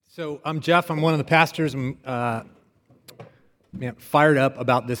So I'm Jeff. I'm one of the pastors. I'm fired up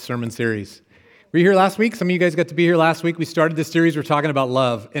about this sermon series. Were you here last week? Some of you guys got to be here last week. We started this series. We're talking about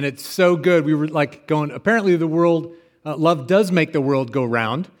love, and it's so good. We were like going, apparently the world, love does make the world go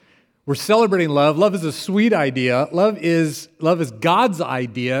round. We're celebrating love. Love is a sweet idea. Love is God's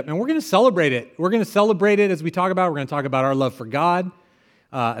idea, and we're going to celebrate it. We're going to celebrate it as we talk about it. We're going to talk about our love for God.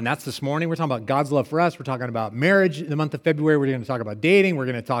 And that's this morning. We're talking about God's love for us. We're talking about marriage in the month of February. We're going to talk about dating. We're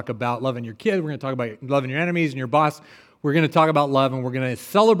going to talk about loving your kid. We're going to talk about loving your enemies and your boss. We're going to talk about love, and we're going to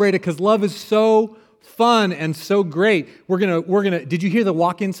celebrate it because love is so fun and so great. We're going to. Did you hear the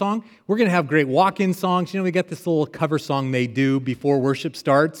walk-in song? We're going to have great walk-in songs. You know, we got this little cover song they do before worship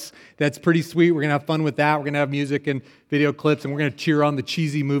starts. That's pretty sweet. We're going to have fun with that. We're going to have music and video clips, and we're going to cheer on the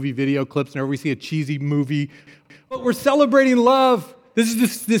cheesy movie video clips whenever we see a cheesy movie. But we're celebrating love. This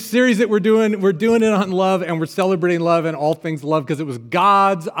is this series that we're doing. We're doing it on love, and we're celebrating love and all things love because it was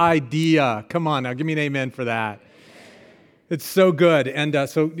God's idea. Come on now, give me an amen for that. It's so good, and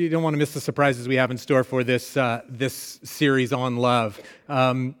so you don't want to miss the surprises we have in store for this series on love.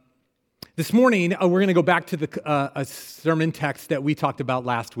 This morning, we're going to go back to a sermon text that we talked about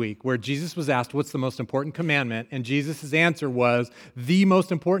last week, where Jesus was asked, "What's the most important commandment?" And Jesus' answer was, "The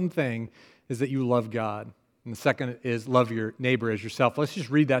most important thing is that you love God." And the second is love your neighbor as yourself. Let's just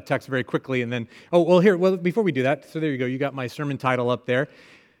read that text very quickly and then, before we do that, so there you go. You got my sermon title up there.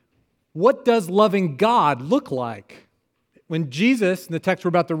 What does loving God look like? When Jesus, in the text we're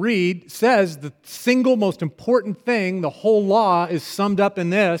about to read, says the single most important thing, the whole law is summed up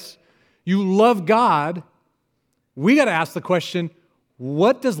in this, you love God, we got to ask the question,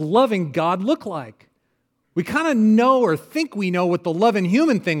 what does loving God look like? We kind of know or think we know what the loving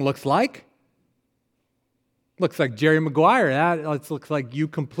human thing looks like. Looks like Jerry Maguire. It looks like you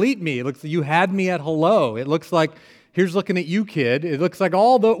complete me. It looks like you had me at hello. It looks like here's looking at you, kid. It looks like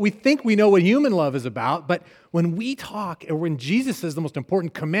we think we know what human love is about, but when we talk, or when Jesus says the most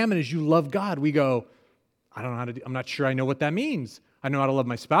important commandment is you love God, we go, I don't know how to do, I'm not sure I know what that means. I know how to love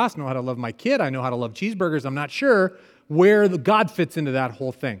my spouse, I know how to love my kid, I know how to love cheeseburgers. I'm not sure where the God fits into that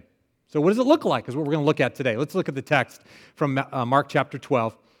whole thing. So what does it look like is what we're going to look at today. Let's look at the text from Mark chapter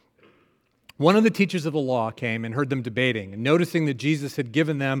 12. One of the teachers of the law came and heard them debating, and noticing that Jesus had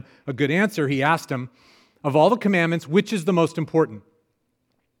given them a good answer, he asked him, of all the commandments, which is the most important?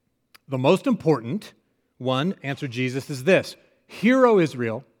 The most important one, answered Jesus, is this: Hear, O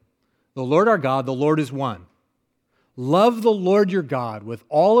Israel, the Lord our God, the Lord is one. Love the Lord your God with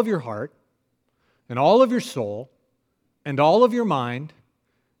all of your heart, and all of your soul, and all of your mind,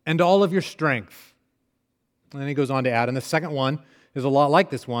 and all of your strength. And then he goes on to add, and the second one is a lot like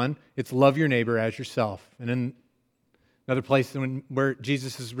this one. It's love your neighbor as yourself. And in another place where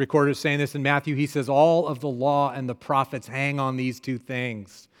Jesus is recorded as saying this in Matthew, he says, all of the law and the prophets hang on these two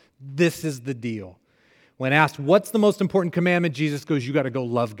things. This is the deal. When asked, what's the most important commandment? Jesus goes, you got to go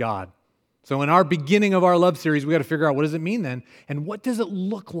love God. So in our beginning of our love series, we got to figure out what does it mean then? And what does it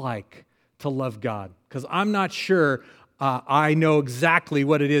look like to love God? Because I'm not sure I know exactly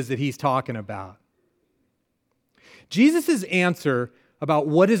what it is that he's talking about. Jesus' answer about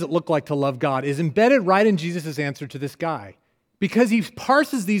what does it look like to love God is embedded right in Jesus' answer to this guy. Because he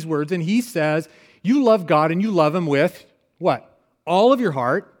parses these words and he says, you love God and you love him with what? All of your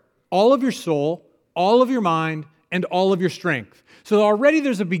heart, all of your soul, all of your mind, and all of your strength. So already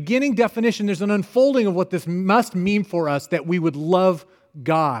there's a beginning definition, there's an unfolding of what this must mean for us that we would love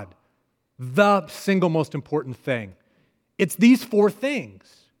God. The single most important thing. It's these four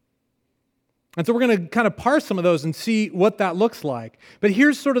things. And so we're going to kind of parse some of those and see what that looks like. But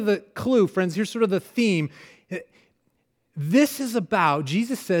here's sort of the clue, friends. Here's sort of the theme. This is about,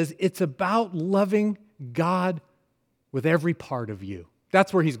 Jesus says, it's about loving God with every part of you.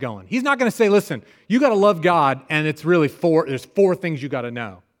 That's where he's going. He's not going to say, listen, you got to love God, and it's really there's four things you got to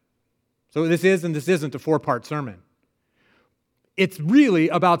know. So this is and this isn't a four-part sermon. It's really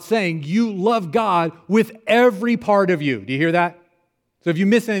about saying you love God with every part of you. Do you hear that? So if you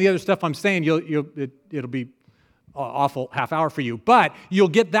miss any of the other stuff I'm saying, it'll be an awful half hour for you. But you'll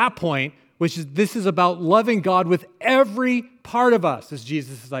get that point, which is this is about loving God with every part of us, is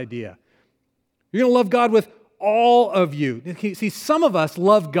Jesus' idea. You're going to love God with all of you. See, some of us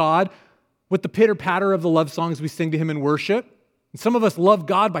love God with the pitter-patter of the love songs we sing to him in worship. And some of us love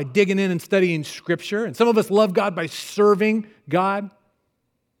God by digging in and studying Scripture. And some of us love God by serving God.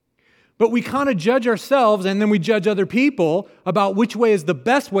 But we kind of judge ourselves and then we judge other people about which way is the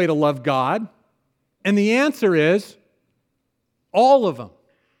best way to love God. And the answer is all of them.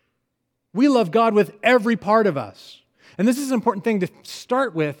 We love God with every part of us. And this is an important thing to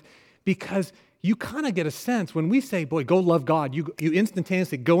start with because you kind of get a sense when we say, boy, go love God, you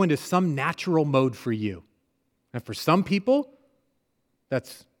instantaneously go into some natural mode for you. And for some people,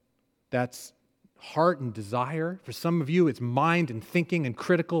 that's heart and desire. For some of you, it's mind and thinking and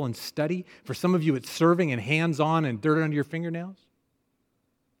critical and study. For some of you, it's serving and hands-on and dirt under your fingernails.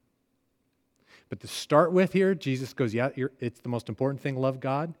 But to start with here, Jesus goes, yeah, it's the most important thing, love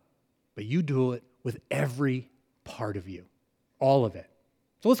God, but you do it with every part of you, all of it.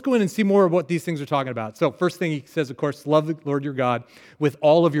 So let's go in and see more of what these things are talking about. So first thing he says, of course, love the Lord your God with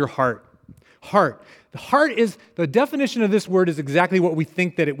all of your heart. Heart. The heart is, the definition of this word is exactly what we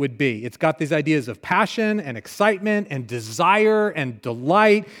think that it would be. It's got these ideas of passion and excitement and desire and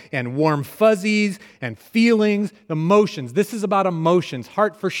delight and warm fuzzies and feelings, emotions. This is about emotions.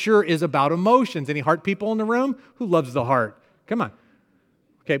 Heart for sure is about emotions. Any heart people in the room? Who loves the heart? Come on.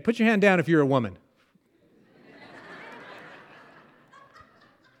 Okay, put your hand down if you're a woman.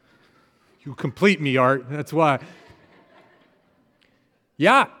 You complete me, Art. That's why.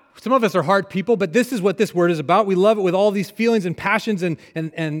 Yeah. Some of us are heart people, but this is what this word is about. We love it with all these feelings and passions and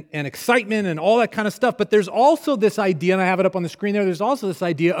excitement and all that kind of stuff. But there's also this idea, and I have it up on the screen there, there's also this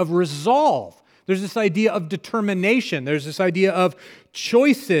idea of resolve. There's this idea of determination. There's this idea of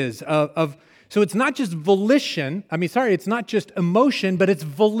choices, so it's not just volition. It's not just emotion, but it's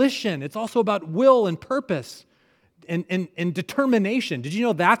volition. It's also about will and purpose and determination. Did you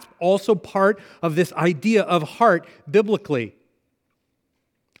know that's also part of this idea of heart biblically?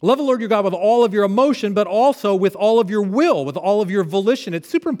 Love the Lord your God with all of your emotion, but also with all of your will, with all of your volition. It's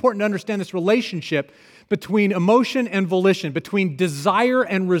super important to understand this relationship between emotion and volition, between desire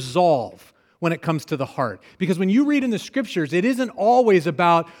and resolve when it comes to the heart. Because when you read in the scriptures, it isn't always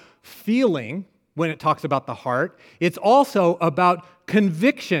about feeling when it talks about the heart. It's also about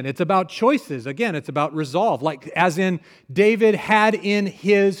conviction. It's about choices. Again, it's about resolve. Like as in David had in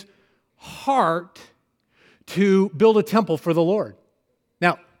his heart to build a temple for the Lord.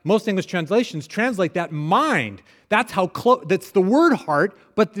 Now, most English translations translate that mind. That's how close, that's the word heart,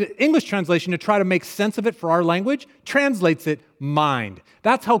 but the English translation, to try to make sense of it for our language, translates it mind.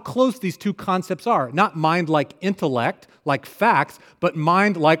 That's how close these two concepts are. Not mind like intellect, like facts, but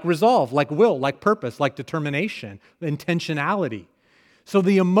mind like resolve, like will, like purpose, like determination, intentionality. So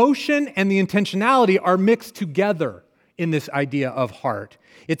the emotion and the intentionality are mixed together in this idea of heart.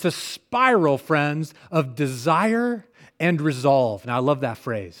 It's a spiral, friends, of desire and resolve. Now, I love that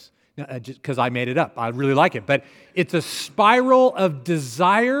phrase just because I made it up. I really like it. But it's a spiral of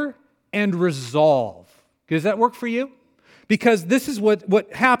desire and resolve. Does that work for you? Because this is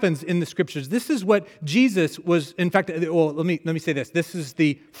what happens in the scriptures. This is what Jesus was, in fact, well, let me say this. This is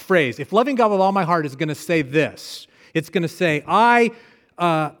the phrase. If loving God with all my heart is going to say this, it's going to say,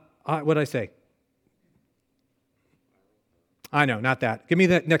 what did I say? I know, not that. Give me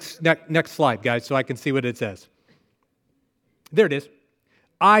that next slide, guys, so I can see what it says. There it is.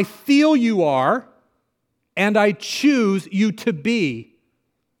 I feel you are, and I choose you to be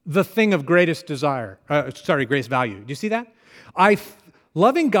the thing of greatest desire. Greatest value. Do you see that?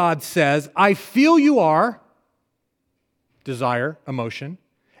 Loving God says, I feel you are, desire, emotion,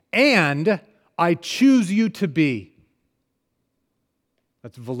 and I choose you to be.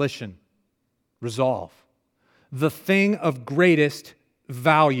 That's volition, resolve. The thing of greatest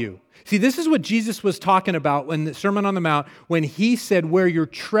value. See, this is what Jesus was talking about in the Sermon on the Mount when he said, where your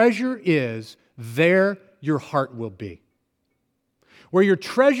treasure is, there your heart will be. Where your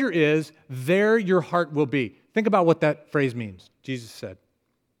treasure is, there your heart will be. Think about what that phrase means. Jesus said,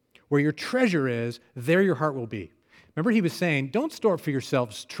 where your treasure is, there your heart will be. Remember, he was saying, don't store up for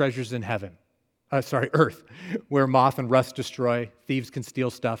yourselves treasures in earth, where moth and rust destroy, thieves can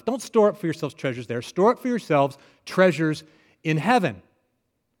steal stuff. Don't store up for yourselves treasures there. Store up for yourselves treasures in heaven.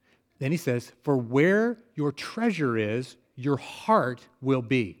 Then he says, for where your treasure is, your heart will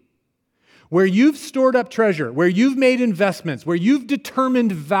be. Where you've stored up treasure, where you've made investments, where you've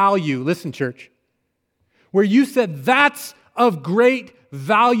determined value, listen, church, where you said, that's of great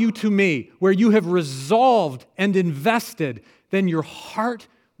value to me, where you have resolved and invested, then your heart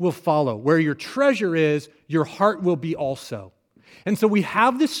will follow. Where your treasure is, your heart will be also. And so we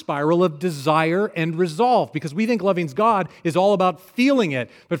have this spiral of desire and resolve because we think loving God is all about feeling it.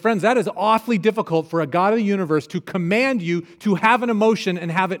 But friends, that is awfully difficult for a God of the universe to command you to have an emotion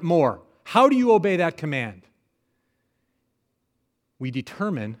and have it more. How do you obey that command? We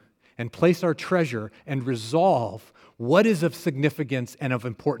determine and place our treasure and resolve what is of significance and of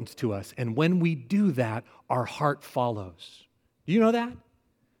importance to us. And when we do that, our heart follows. Do you know that?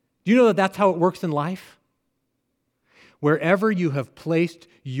 Do you know that that's how it works in life? Wherever you have placed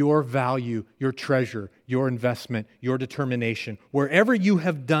your value, your treasure, your investment, your determination, wherever you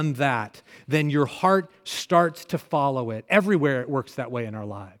have done that, then your heart starts to follow it. Everywhere it works that way in our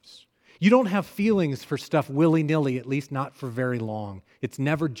lives. You don't have feelings for stuff willy-nilly, at least not for very long. It's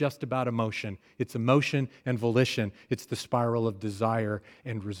never just about emotion. It's emotion and volition. It's the spiral of desire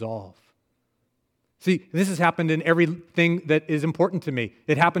and resolve. See, this has happened in everything that is important to me.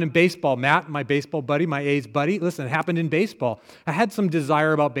 It happened in baseball. Matt, my baseball buddy, my A's buddy, listen, it happened in baseball. I had some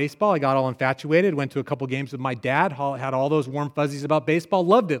desire about baseball. I got all infatuated, went to a couple games with my dad, had all those warm fuzzies about baseball,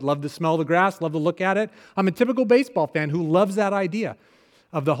 loved it, loved the smell of the grass, loved to look at it. I'm a typical baseball fan who loves that idea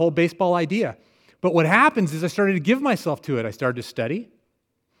of the whole baseball idea. But what happens is I started to give myself to it. I started to study.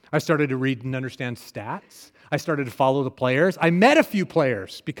 I started to read and understand stats. I started to follow the players. I met a few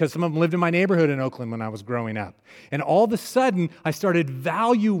players because some of them lived in my neighborhood in Oakland when I was growing up. And all of a sudden, I started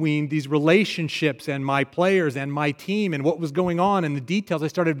valuing these relationships and my players and my team and what was going on and the details. I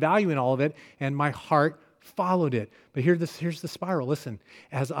started valuing all of it, and my heart followed it. But here's the spiral. Listen,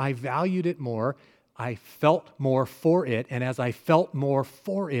 as I valued it more, I felt more for it. And as I felt more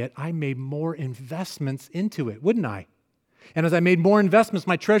for it, I made more investments into it, wouldn't I? And as I made more investments,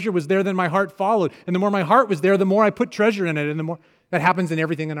 my treasure was there, then my heart followed. And the more my heart was there, the more I put treasure in it. And the more that happens in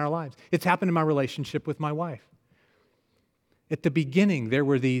everything in our lives. It's happened in my relationship with my wife. At the beginning, there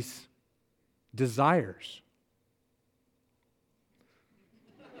were these desires.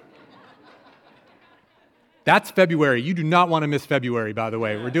 That's February. You do not want to miss February, by the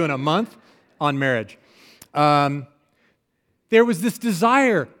way. We're doing a month on marriage. There was this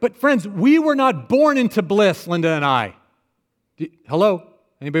desire. But friends, we were not born into bliss, Linda and I. Hello?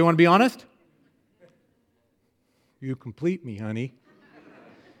 Anybody want to be honest? You complete me, honey.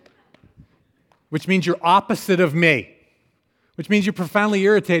 Which means you're opposite of me. Which means you're profoundly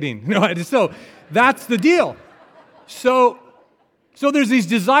irritating. No, so that's the deal. So there's these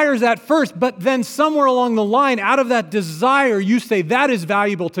desires at first, but then somewhere along the line, out of that desire, you say, that is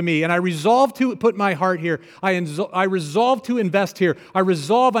valuable to me, and I resolve to put my heart here. I resolve to invest here.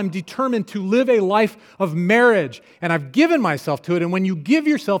 I'm determined to live a life of marriage, and I've given myself to it, and when you give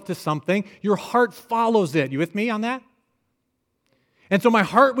yourself to something, your heart follows it. You with me on that? And so my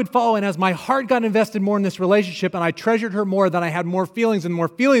heart would follow, and as my heart got invested more in this relationship, and I treasured her more, then I had more feelings, and the more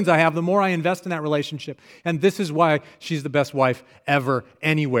feelings I have, the more I invest in that relationship. And this is why she's the best wife ever,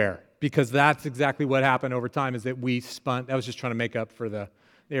 anywhere, because that's exactly what happened over time, is that we spun. I was just trying to make up for the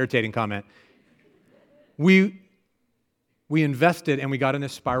irritating comment. We invested, and we got in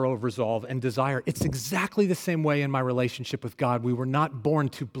this spiral of resolve and desire. It's exactly the same way in my relationship with God. We were not born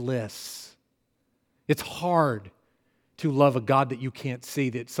to bliss. It's hard to love a God that you can't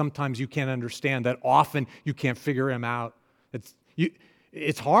see, that sometimes you can't understand, that often you can't figure him out.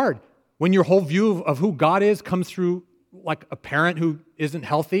 It's hard. When your whole view of who God is comes through like a parent who isn't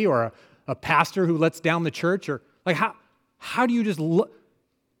healthy, or a pastor who lets down the church, or like how do you just look?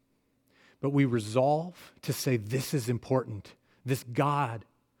 But we resolve to say, this is important. This God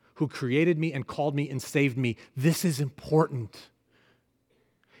who created me and called me and saved me, this is important.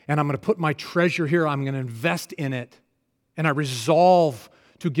 And I'm going to put my treasure here. I'm going to invest in it. And I resolve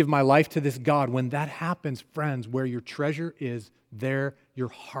to give my life to this God. When that happens, friends, where your treasure is, there your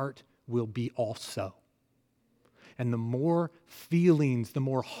heart will be also. And the more feelings, the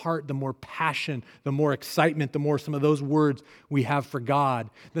more heart, the more passion, the more excitement, the more some of those words we have for God,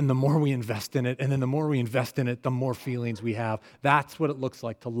 then the more we invest in it. And then the more we invest in it, the more feelings we have. That's what it looks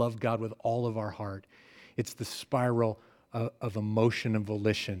like to love God with all of our heart. It's the spiral of emotion and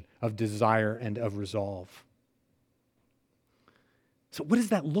volition, of desire and of resolve. So what does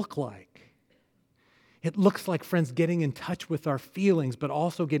that look like? It looks like, friends, getting in touch with our feelings, but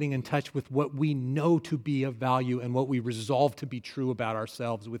also getting in touch with what we know to be of value and what we resolve to be true about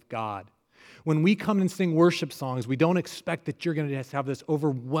ourselves with God. When we come and sing worship songs, we don't expect that you're going to have this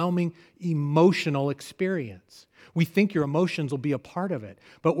overwhelming emotional experience. We think your emotions will be a part of it,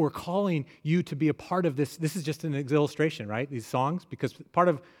 but we're calling you to be a part of this. This is just an illustration, right? These songs, because part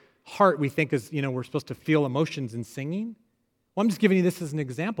of heart we think is, we're supposed to feel emotions in singing. Well, I'm just giving you this as an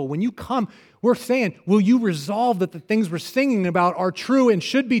example. When you come, we're saying, will you resolve that the things we're singing about are true and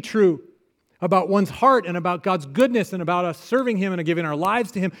should be true about one's heart and about God's goodness and about us serving him and giving our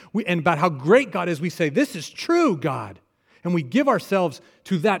lives to him and about how great God is. We say, this is true, God. And we give ourselves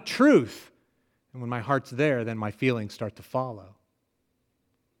to that truth. And when my heart's there, then my feelings start to follow.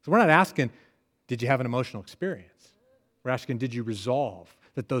 So we're not asking, did you have an emotional experience? We're asking, did you resolve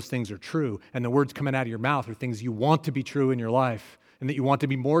that those things are true, and the words coming out of your mouth are things you want to be true in your life, and that you want to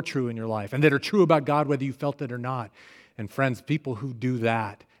be more true in your life, and that are true about God whether you felt it or not. And friends, people who do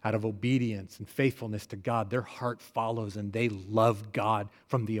that out of obedience and faithfulness to God, their heart follows, and they love God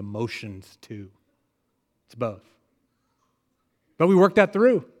from the emotions too. It's both. But we work that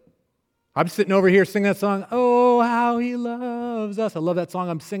through. I'm sitting over here singing that song, "Oh, how he loves us." I love that song.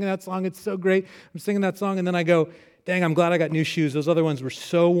 I'm singing that song. It's so great. I'm singing that song, and then I go, dang, I'm glad I got new shoes. Those other ones were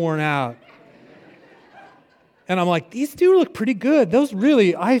so worn out. And I'm like, these do look pretty good. Those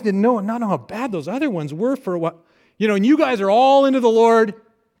really, I didn't know, not know how bad those other ones were for what, and you guys are all into the Lord.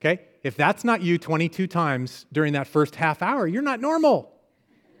 Okay? If that's not you 22 times during that first half hour, you're not normal.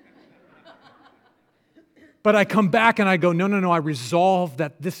 But I come back and I go, no, I resolve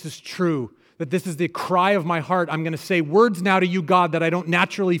that this is true, that this is the cry of my heart. I'm going to say words now to you, God, that I don't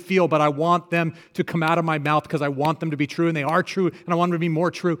naturally feel, but I want them to come out of my mouth because I want them to be true, and they are true, and I want them to be more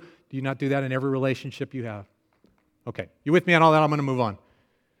true. Do you not do that in every relationship you have? Okay, you with me on all that? I'm going to move on.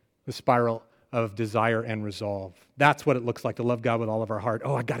 The spiral of desire and resolve. That's what it looks like to love God with all of our heart.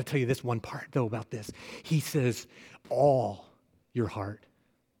 Oh, I got to tell you this one part, though, about this. He says, all your heart.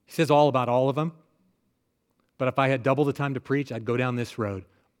 He says all about all of them. But if I had double the time to preach, I'd go down this road.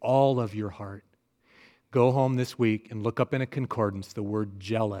 All of your heart. Go home this week and look up in a concordance the word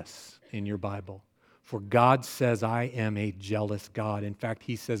jealous in your Bible. For God says, I am a jealous God. In fact,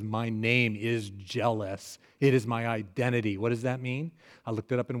 he says, my name is jealous. It is my identity. What does that mean? I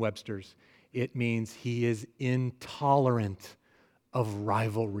looked it up in Webster's. It means he is intolerant of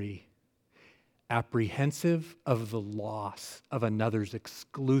rivalry, apprehensive of the loss of another's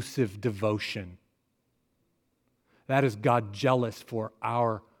exclusive devotion. That is God jealous for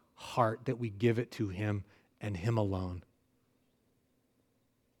our heart, that we give it to him and him alone.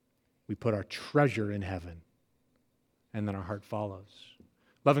 We put our treasure in heaven, and then our heart follows.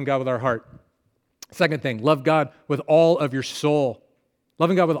 Loving God with our heart. Second thing, love God with all of your soul.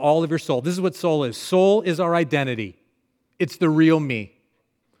 Loving God with all of your soul. This is what soul is. Soul is our identity. It's the real me.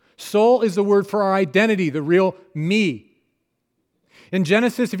 Soul is the word for our identity, the real me. In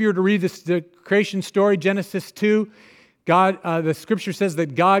Genesis, if you were to read the creation story, Genesis 2, the scripture says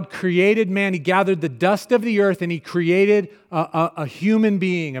that God created man. He gathered the dust of the earth and he created a human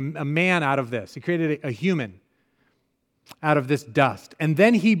being, a man out of this. He created a human out of this dust. And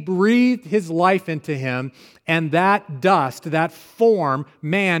then he breathed his life into him, and that dust, that form,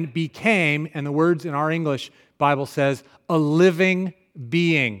 man became, and the words in our English Bible says, a living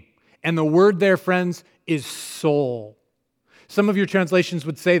being. And the word there, friends, is soul. Some of your translations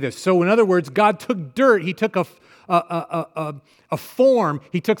would say this. So in other words, God took dirt, he took a form,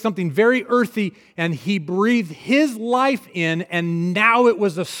 he took something very earthy, and he breathed his life in, and now it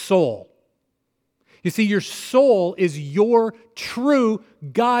was a soul. You see, your soul is your true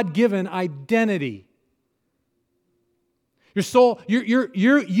God-given identity. Your soul,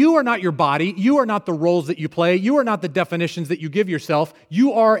 you are not your body. You are not the roles that you play. You are not the definitions that you give yourself.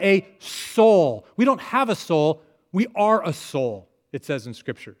 You are a soul. We don't have a soul. We are a soul, it says in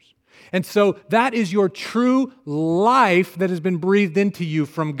Scriptures. And so that is your true life that has been breathed into you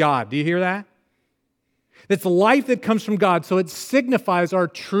from God. Do you hear that? It's life that comes from God, so it signifies our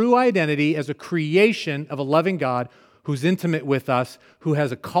true identity as a creation of a loving God who's intimate with us, who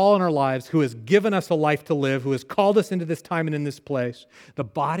has a call in our lives, who has given us a life to live, who has called us into this time and in this place. The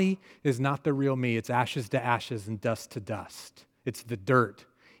body is not the real me. It's ashes to ashes and dust to dust. It's the dirt.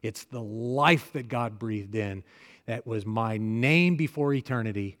 It's the life that God breathed in. That was my name before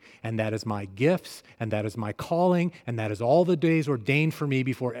eternity, and that is my gifts, and that is my calling, and that is all the days ordained for me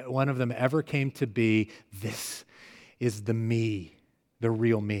before one of them ever came to be. This is the me, the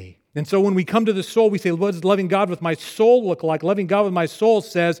real me. And so when we come to the soul, we say, what does loving God with my soul look like? Loving God with my soul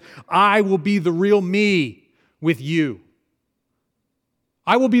says, I will be the real me with you.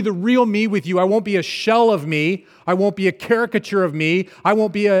 I will be the real me with you. I won't be a shell of me. I won't be a caricature of me. I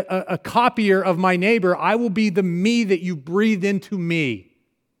won't be a copier of my neighbor. I will be the me that you breathed into me.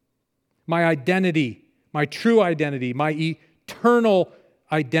 My identity, my true identity, my eternal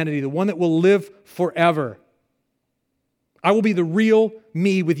identity, the one that will live forever. I will be the real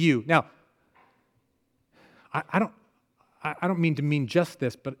me with you. Now, I don't mean just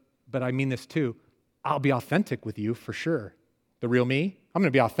this, but I mean this too. I'll be authentic with you for sure. The real me, I'm going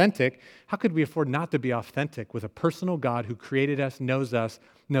to be authentic. How could we afford not to be authentic with a personal God who created us, knows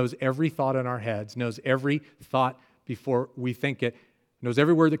every thought in our heads, knows every thought before we think it, knows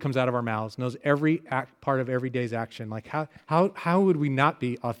every word that comes out of our mouths, knows every part of every day's action. Like how would we not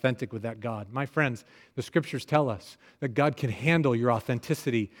be authentic with that God? My friends, the scriptures tell us that God can handle your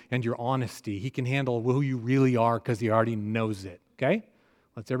authenticity and your honesty. He can handle who you really are because he already knows it, okay?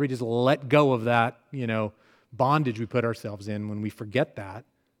 Let's everybody just let go of that, bondage we put ourselves in when we forget that,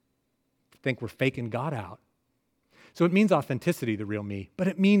 think we're faking God out. So it means authenticity, the real me, but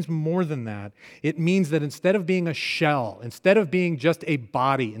it means more than that. It means that instead of being a shell, instead of being just a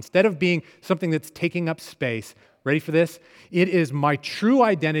body, instead of being something that's taking up space, ready for this? It is my true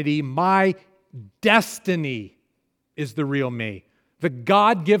identity, my destiny is the real me. The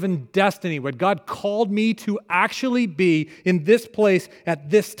God-given destiny, what God called me to actually be in this place at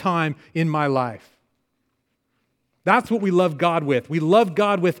this time in my life. That's what we love God with. We love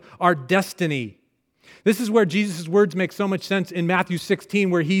God with our destiny. This is where Jesus' words make so much sense in Matthew 16,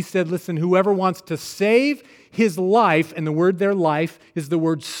 where he said, listen, whoever wants to save his life, and the word there, life, is the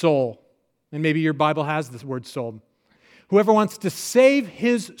word soul. And maybe your Bible has this word soul. Whoever wants to save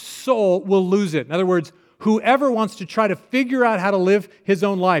his soul will lose it. In other words, whoever wants to try to figure out how to live his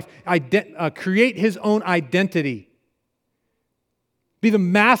own life, create his own identity, be the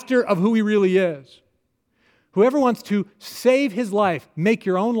master of who he really is. Whoever wants to save his life, make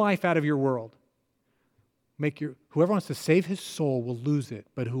your own life out of your world. Whoever wants to save his soul will lose it,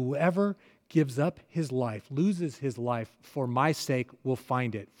 but whoever gives up his life, loses his life for my sake, will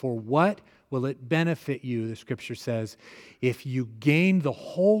find it. For what will it benefit you, the scripture says, if you gain the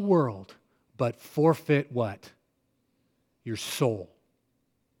whole world but forfeit what? Your soul.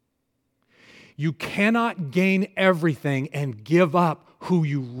 You cannot gain everything and give up who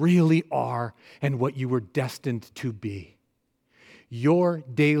you really are and what you were destined to be. Your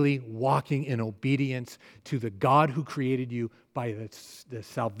daily walking in obedience to the God who created you by the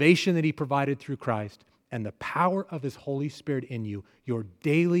salvation that he provided through Christ and the power of his Holy Spirit in you, your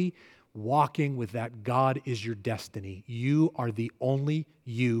daily walking with that God is your destiny. You are the only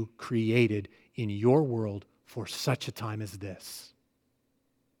you created in your world for such a time as this.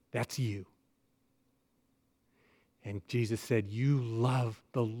 That's you. And Jesus said, you love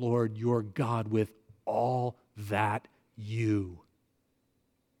the Lord your God with all that you.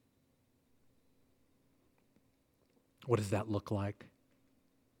 What does that look like?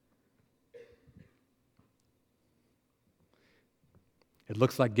 It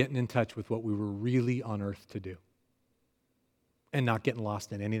looks like getting in touch with what we were really on earth to do and not getting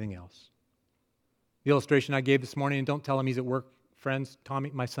lost in anything else. The illustration I gave this morning, and don't tell him he's at work, friends, Tommy,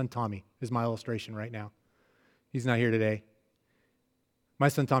 my son Tommy is my illustration right now. He's not here today. My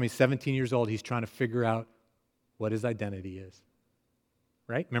son Tommy's 17 years old. He's trying to figure out what his identity is.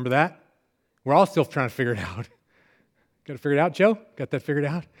 Right? Remember that? We're all still trying to figure it out. Got it figured out, Joe? Got that figured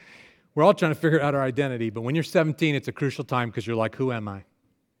out? We're all trying to figure out our identity, but when you're 17, it's a crucial time because you're like, who am I?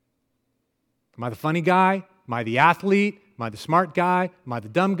 Am I the funny guy? Am I the athlete? Am I the smart guy? Am I the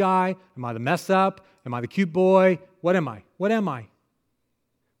dumb guy? Am I the mess up? Am I the cute boy? What am I? What am I?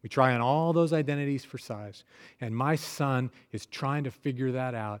 We try on all those identities for size. And my son is trying to figure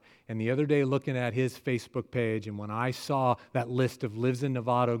that out. And the other day, looking at his Facebook page, and when I saw that list of lives in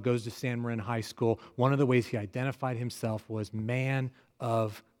Novato, goes to San Marin High School, one of the ways he identified himself was man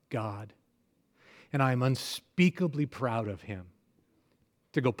of God. And I'm unspeakably proud of him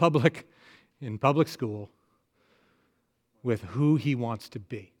to go public in public school with who he wants to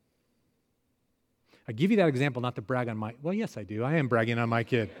be. I give you that example not to brag on well, yes, I do. I am bragging on my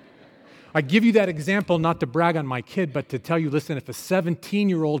kid. I give you that example not to brag on my kid, but to tell you, listen, if a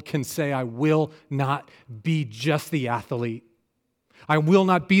 17-year-old can say, I will not be just the athlete. I will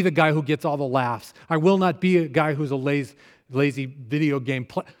not be the guy who gets all the laughs. I will not be a guy who's a lazy video game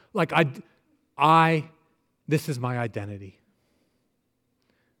player. This is my identity.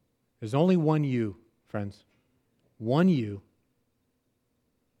 There's only one you, friends. One you.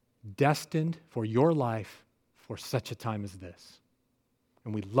 Destined for your life for such a time as this.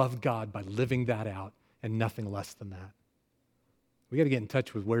 And we love God by living that out and nothing less than that. We got to get in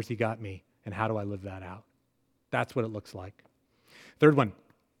touch with where's he got me and how do I live that out. That's what it looks like. Third one,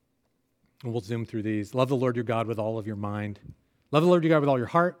 and we'll zoom through these. Love the Lord your God with all of your mind. Love the Lord your God with all your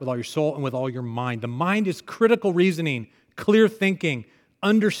heart, with all your soul, and with all your mind. The mind is critical reasoning, clear thinking,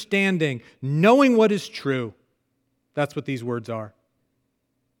 understanding, knowing what is true. That's what these words are.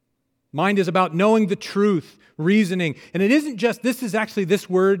 Mind is about knowing the truth, reasoning. And it isn't just, this is actually this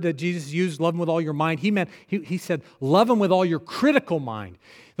word that Jesus used, love him with all your mind. He said, love him with all your critical mind.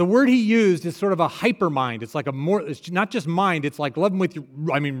 The word he used is sort of a hyper mind. It's like it's not just mind, it's like love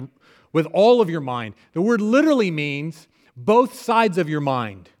him with all of your mind. The word literally means both sides of your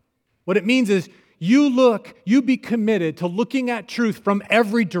mind. What it means is you be committed to looking at truth from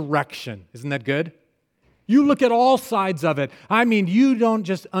every direction. Isn't that good? You look at all sides of it. You don't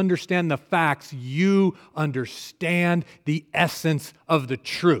just understand the facts, you understand the essence of the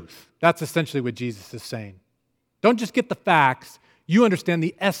truth. That's essentially what Jesus is saying. Don't just get the facts, you understand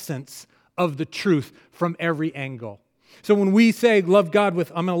the essence of the truth from every angle. So when we say I'm going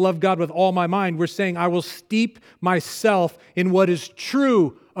to love God with all my mind, we're saying I will steep myself in what is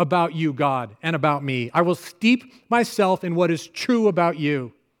true about you, God, and about me. I will steep myself in what is true about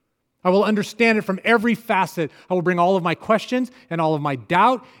you. I will understand it from every facet. I will bring all of my questions and all of my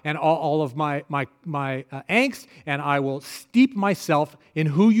doubt and all of my angst, and I will steep myself in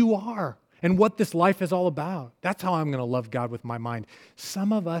who you are and what this life is all about. That's how I'm going to love God with my mind.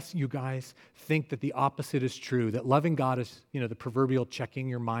 Some of us, you guys, think that the opposite is true, that loving God is, the proverbial checking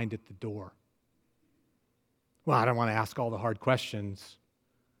your mind at the door. Well, I don't want to ask all the hard questions,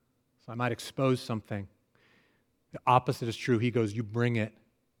 so I might expose something. The opposite is true. He goes, you bring it,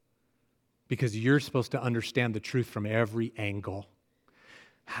 because you're supposed to understand the truth from every angle.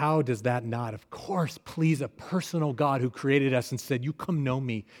 How does that not, of course, please a personal God who created us and said, you come know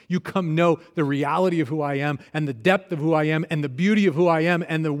me. You come know the reality of who I am and the depth of who I am and the beauty of who I am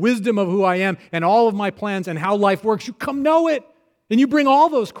and the wisdom of who I am and all of my plans and how life works. You come know it. And you bring all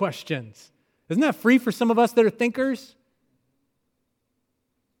those questions. Isn't that free for some of us that are thinkers?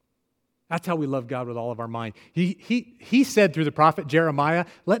 That's how we love God with all of our mind. He said through the prophet Jeremiah,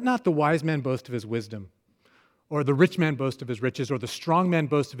 let not the wise man boast of his wisdom, or the rich man boast of his riches, or the strong man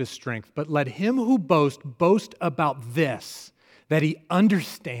boast of his strength, but let him who boast about this, that he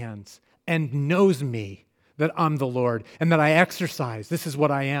understands and knows me, that I'm the Lord, and that I exercise, this is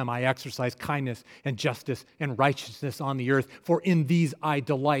what I am, I exercise kindness and justice and righteousness on the earth, for in these I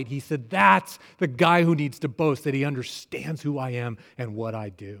delight. He said, that's the guy who needs to boast, that he understands who I am and what I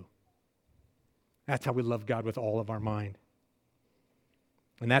do. That's how we love God with all of our mind.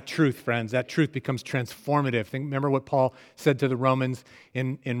 And that truth, friends, that truth becomes transformative. Remember what Paul said to the Romans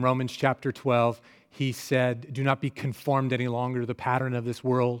in Romans chapter 12. He said, do not be conformed any longer to the pattern of this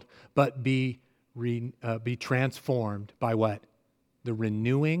world, but be transformed by what? The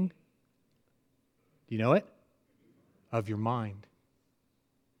renewing, do you know it? Of your mind.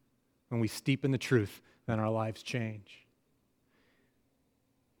 When we steep in the truth, then our lives change.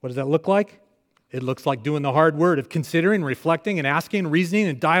 What does that look like? It looks like doing the hard work of considering, reflecting, and asking, reasoning,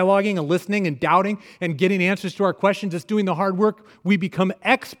 and dialoguing, and listening, and doubting, and getting answers to our questions. It's doing the hard work. We become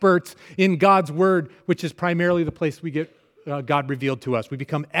experts in God's Word, which is primarily the place we get God revealed to us. We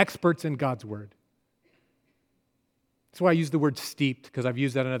become experts in God's Word. That's why I use the word steeped, because I've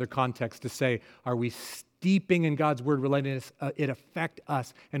used that in other contexts to say, are we steeping in God's Word, letting it affect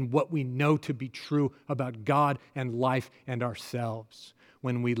us and what we know to be true about God and life and ourselves?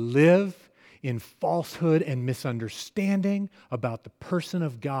 When we live in falsehood and misunderstanding about the person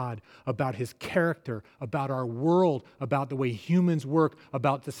of God, about His character, about our world, about the way humans work,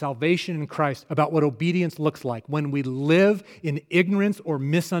 about the salvation in Christ, about what obedience looks like. When we live in ignorance or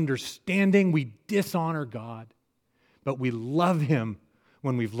misunderstanding, we dishonor God. But we love Him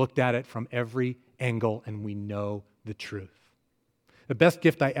when we've looked at it from every angle and we know the truth. The best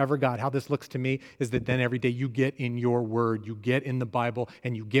gift I ever got, how this looks to me, is that then every day you get in your Word, you get in the Bible,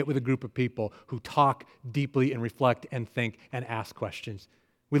 and you get with a group of people who talk deeply and reflect and think and ask questions.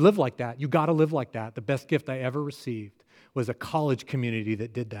 We live like that. You got to live like that. The best gift I ever received was a college community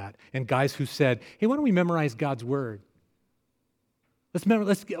that did that, and guys who said, hey, why don't we memorize God's Word? Why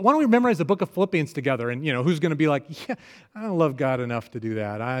don't we memorize the book of Philippians together? And, who's going to be like, yeah, I don't love God enough to do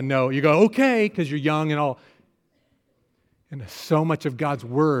that. I know. You go, okay, because you're young and all. And so much of God's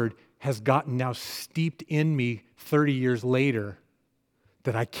Word has gotten now steeped in me 30 years later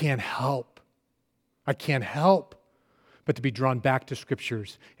that I can't help but to be drawn back to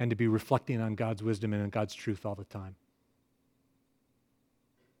Scriptures and to be reflecting on God's wisdom and on God's truth all the time.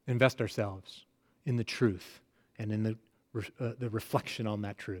 Invest ourselves in the truth and in the reflection on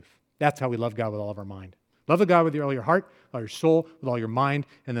that truth. That's how we love God with all of our mind. Love God with all your heart, all your soul, with all your mind,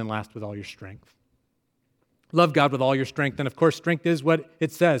 and then last with all your strength. Love God with all your strength. And of course, strength is what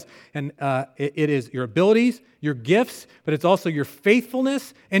it says. And it is your abilities, your gifts, but it's also your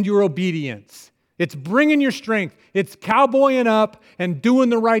faithfulness and your obedience. It's bringing your strength. It's cowboying up and doing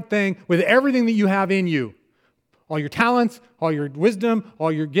the right thing with everything that you have in you. All your talents, all your wisdom,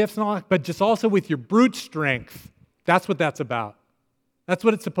 all your gifts and all that, but just also with your brute strength. That's what that's about. That's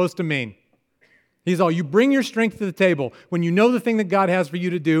what it's supposed to mean. You bring your strength to the table. When you know the thing that God has for you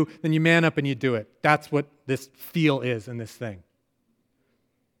to do, then you man up and you do it. That's what this feel is in this thing.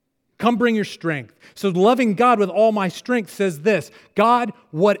 Come bring your strength. So loving God with all my strength says this, God,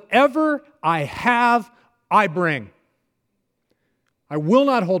 whatever I have, I bring. I will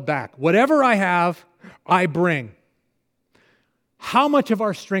not hold back. Whatever I have, I bring. How much of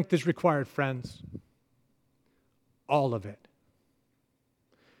our strength is required, friends? All of it.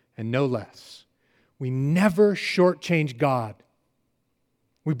 And no less. We never shortchange God.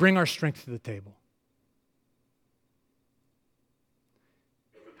 We bring our strength to the table.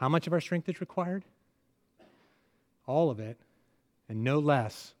 How much of our strength is required? All of it, and no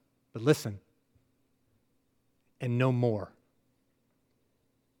less, but listen, and no more.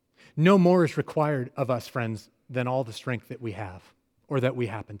 No more is required of us, friends, than all the strength that we have or that we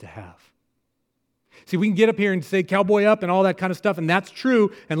happen to have. See, we can get up here and say cowboy up and all that kind of stuff, and that's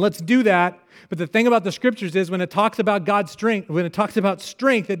true, and let's do that. But the thing about the scriptures is when it talks about God's strength, when it talks about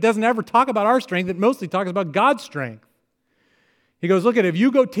strength, it doesn't ever talk about our strength. It mostly talks about God's strength. He goes, look at it, if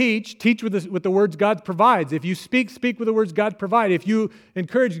you go teach with the words God provides. If you speak with the words God provides. If you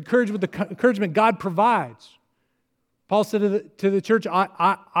encourage with the encouragement God provides. Paul said to the church,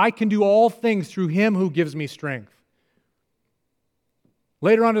 I can do all things through him who gives me strength.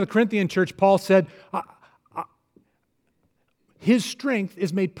 Later on to the Corinthian church, Paul said, his strength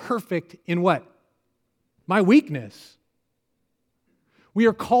is made perfect in what? My weakness. We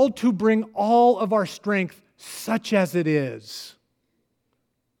are called to bring all of our strength, such as it is.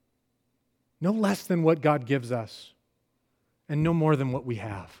 No less than what God gives us, and no more than what we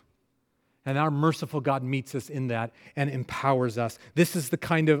have. And our merciful God meets us in that and empowers us. This is the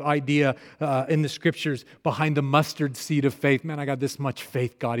kind of idea in the scriptures behind the mustard seed of faith. Man, I got this much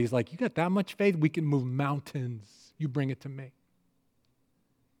faith, God. He's like, you got that much faith? We can move mountains. You bring it to me.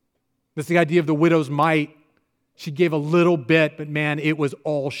 This is the idea of the widow's mite. She gave a little bit, but man, it was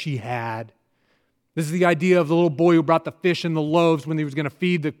all she had. This is the idea of the little boy who brought the fish and the loaves when he was going to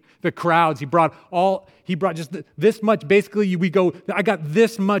feed the crowds. He brought just this much. Basically, we go, I got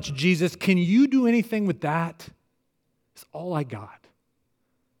this much, Jesus. Can you do anything with that? It's all I got.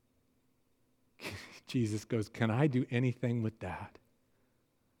 Jesus goes, can I do anything with that?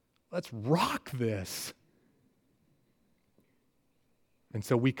 Let's rock this. And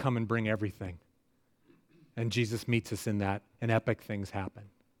so we come and bring everything. And Jesus meets us in that, and epic things happen.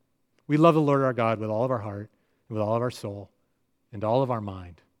 We love the Lord our God with all of our heart, and with all of our soul, and all of our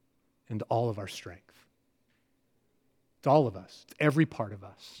mind, and all of our strength. It's all of us. It's every part of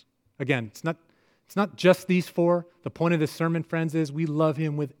us. Again, it's not just these four. The point of this sermon, friends, is we love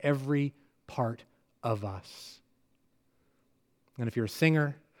him with every part of us. And if you're a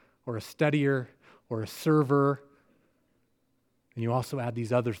singer, or a studier, or a server, and you also add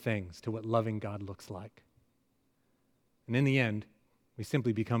these other things to what loving God looks like. And in the end, we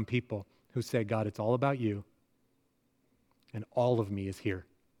simply become people who say, God, it's all about you, and all of me is here.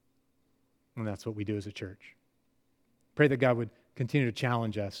 And that's what we do as a church. Pray that God would continue to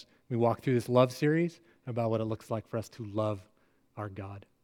challenge us. We walk through this love series about what it looks like for us to love our God.